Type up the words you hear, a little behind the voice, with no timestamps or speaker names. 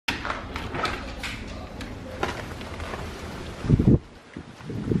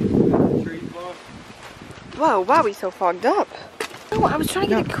Whoa, why are we so fogged up? Oh, I was trying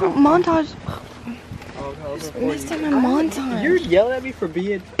to get a cool montage. Just missed my montage. You're yelling at me for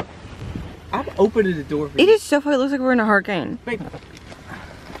being... I'm opening the door for you. It is so funny. It looks like we're in a hurricane. Baby.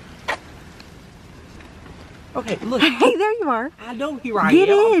 Okay, look. Hey, there you are. I know here I am. Get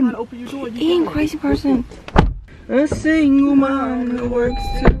in. I'm trying to open your door. Ian, crazy person. A single mom who works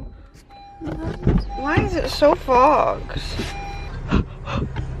too. Why is it so fogged?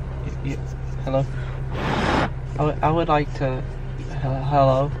 Hello. I would like to.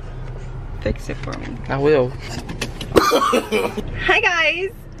 Hello. Fix it for me. I will. Hi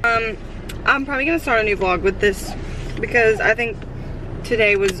guys. I'm probably gonna start a new vlog with this because I think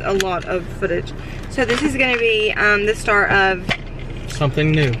today was a lot of footage. So this is gonna be the start of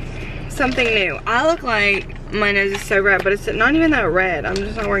something new. Something new. I look like my nose is so red, but it's not even that red. I'm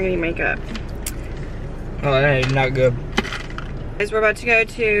just not wearing any makeup. Oh, that ain't not good. Guys, we're about to go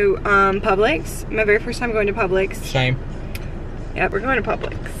to Publix. My very first time going to Publix. Same. Yeah, we're going to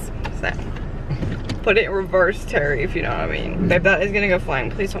Publix. So put it in reverse, Terry, if you know what I mean. Babe, that is gonna go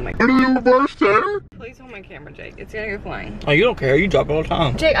flying. Please hold my camera. Reverse, Terry? Please hold my camera, Jake. It's gonna go flying. Oh, you don't care. You drop it all the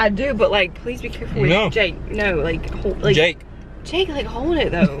time. Jake, I do, but like, please be careful with Jake. No, like, hold, like, Jake, like, hold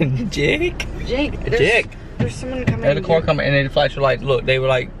it though. Jake, there's someone coming. There's a car coming and they flash your lights. Look, they were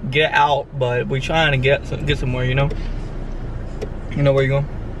like, get out, but we trying to get somewhere, you know. You know where you're going?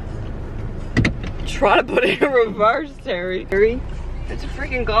 Try to put it in reverse, Terry. It's a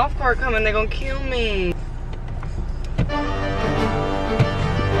freaking golf cart coming. They're gonna kill me.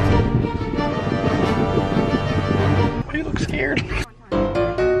 Why do you look scared?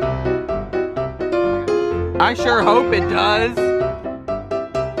 I sure hope it does.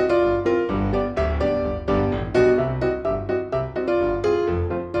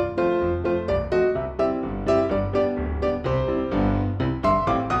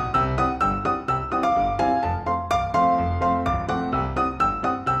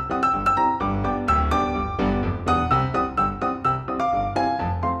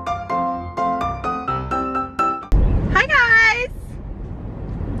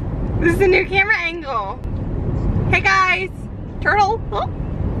 This is a new camera angle. Hey guys, turtle. Oh,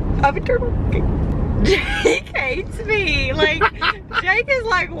 I'm a turtle. Okay. Jake hates me. Like, Jake is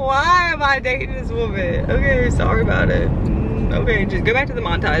like, why am I dating this woman? Okay, sorry about it. Okay, just go back to the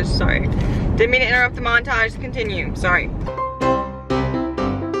montage. Sorry. Didn't mean to interrupt the montage. Continue. Sorry.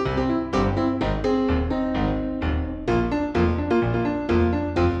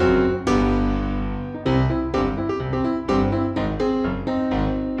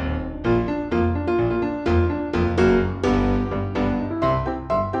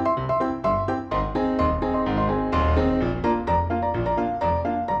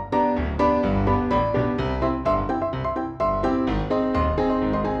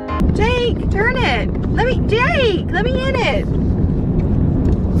 Jake, turn it. Jake, let me in it.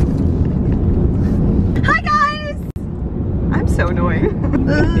 Hi guys. I'm so annoying.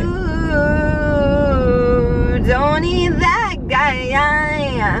 Ooh, don't need that guy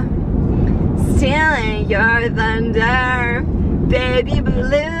stealing your thunder. Baby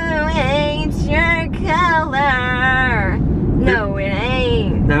blue ain't your color. No, it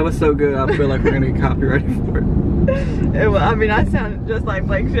ain't. That was so good. I feel like we're gonna get copyrighted for it. I mean, I sound just like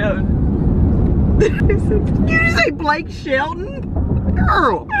Blake Shelton. You just say Blake Shelton?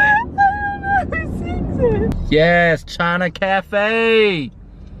 Girl! I don't know who sings it. Yes, China Cafe!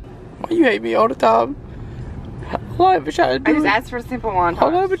 Why you hate me all the time? All I ever try to do I just asked for a simple one.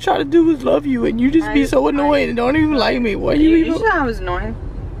 All I ever try to do is love you and you just be so annoying and don't even like me. Why you even... You said I was annoying.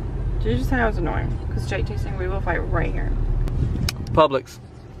 Did you just say I was annoying? Because Jake saying we will fight right here. Publix.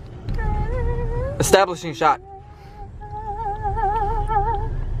 Establishing shot.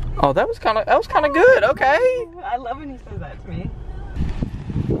 Oh, that was kind of good. Okay. I love when he says that to me.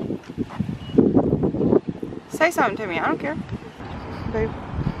 Say something to me. I don't care. Babe.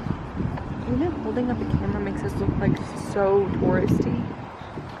 You know, holding up a camera makes us look like so touristy.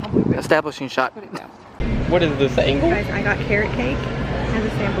 Establishing shot. Put it down. What is this angle? Guys, I got carrot cake as a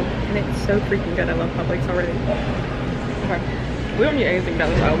sample, and it's so freaking good. I love Publix already. Okay. We don't need anything down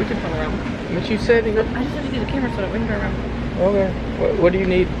this aisle. We can turn around. But you said you... I just have to do the camera so that we can turn around. Okay. What do you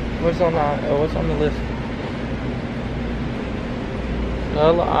need? What's on the list?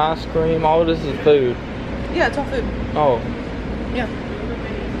 Vanilla ice cream. All this is food. Yeah, it's all food. Oh. Yeah.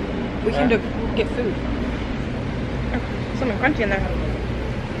 We came to get food. Oh, something crunchy in there.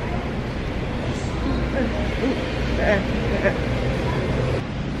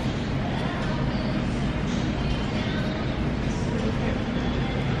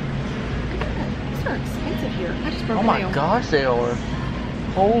 These are expensive here. I just broke Oh my gosh, they are.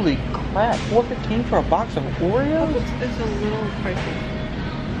 Holy crap, $4.15 for a box of Oreos? It's a little pricey.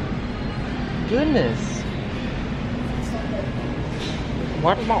 Goodness.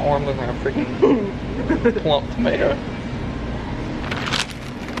 Why does my arm look like a freaking plump tomato?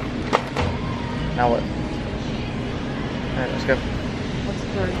 Now what? Alright, let's go. What's the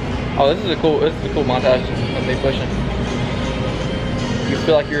third? Oh, this is a cool montage of me pushing. You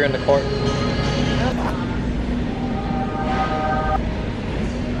feel like you're in the cart.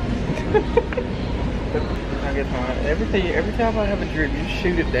 I get mine. Every time I have a drip, you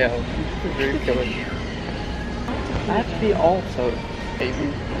shoot it down. The drip killer. I have to be also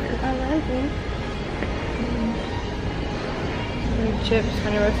baby. I like it. Chips,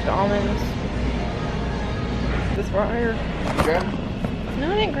 honey roasted almonds. This right here. Grab it. No,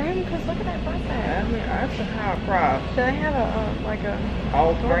 I didn't grab them because look at that price tag. That's a high price. Do they have a like a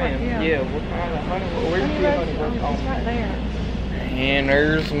All grams. Yeah. Yeah. What kind of honey? Where's honey the honey roasted roasted almonds? It's right almonds? there. And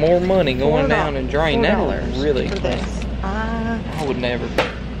there's more money going down and drain. That is really for this. I would never.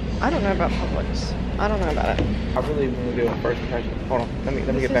 I don't know about Publix. I don't know about it. I really want to do a first impression. Hold on. Let me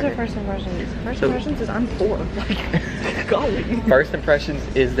get back here. First impressions. First impressions is I'm poor. Like, golly. First impressions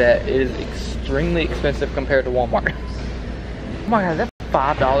is that it is extremely expensive compared to Walmart. Oh my god, that's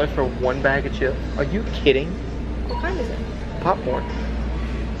 $5 for one bag of chips. Are you kidding? What kind is it? Popcorn.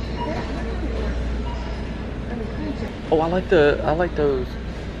 Oh, I like those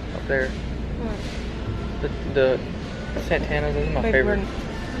up there. What? The Santanas, those are my favorite. I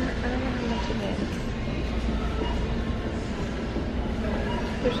don't know how much it is.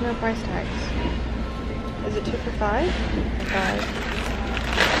 There's no price tags. Is it 2 for $5? 5.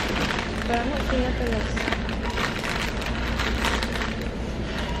 But I'm not seeing nothing that's...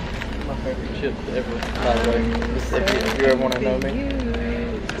 My favorite chips ever, by the way. If you ever want to know me,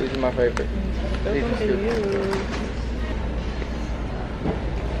 these are my favorite. These are good.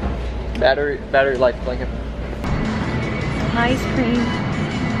 Battery lights blinking. Ice cream.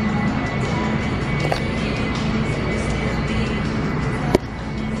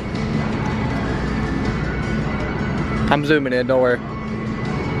 I'm zooming in, don't worry.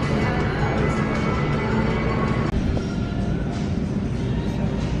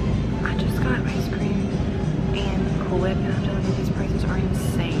 I just got ice cream and Cool Whip, and I'm telling you, these prices are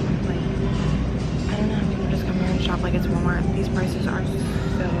insane. Like, I don't know how people just come here and shop like it's Walmart. These prices are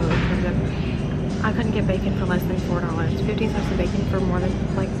so expensive. I couldn't get bacon for less than $4. 50 cents of bacon for more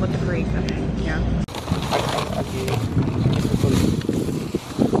than, like, what the freak? Okay, yeah.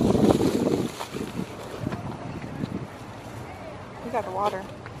 We got the water.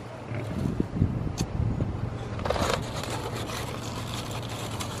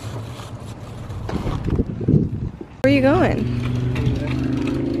 Where are you going?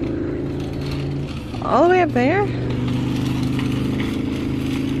 All the way up there?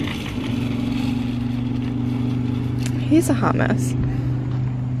 He's a hot mess.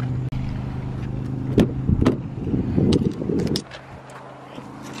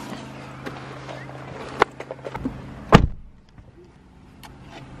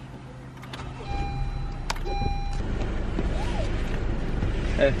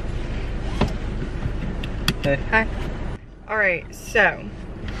 Hey. Hey. Hi. Alright, so.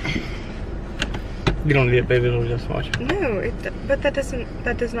 You don't need it, baby. It'll just watch. No, but that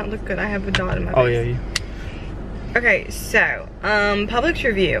does not look good. I have a dot in my face. Oh, yeah, you. Okay, so, Publix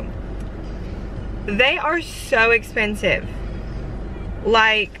review. They are so expensive.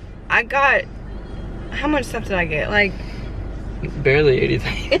 Like, I got, how much stuff did I get? Like, barely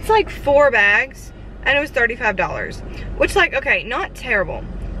anything. it's like 4 bags, and it was $35. Which, like, okay, not terrible,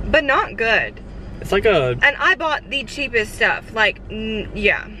 but not good. It's like a... And I bought the cheapest stuff. Like,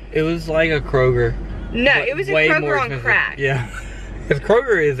 yeah. It was like a Kroger. No, it was a Kroger on crack. Yeah. Because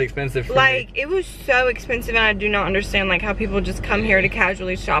Kroger is expensive for like, me. it was so expensive, and I do not understand, like, how people just come here to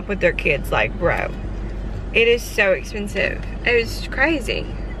casually shop with their kids. Like, bro, it is so expensive. It was crazy.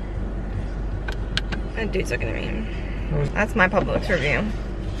 That dude's looking at me. That's my Publix review.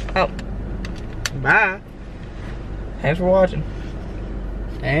 Oh. Bye. Thanks for watching.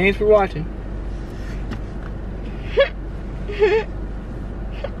 Thanks for watching.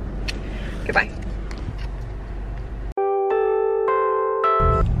 Goodbye.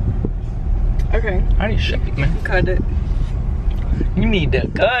 Okay. I need to shake it, man. Cut it. You need to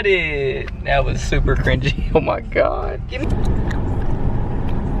cut it. That was super cringy. Oh my god. Give me.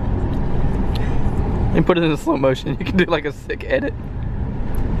 And put it in slow motion. You can do like a sick edit.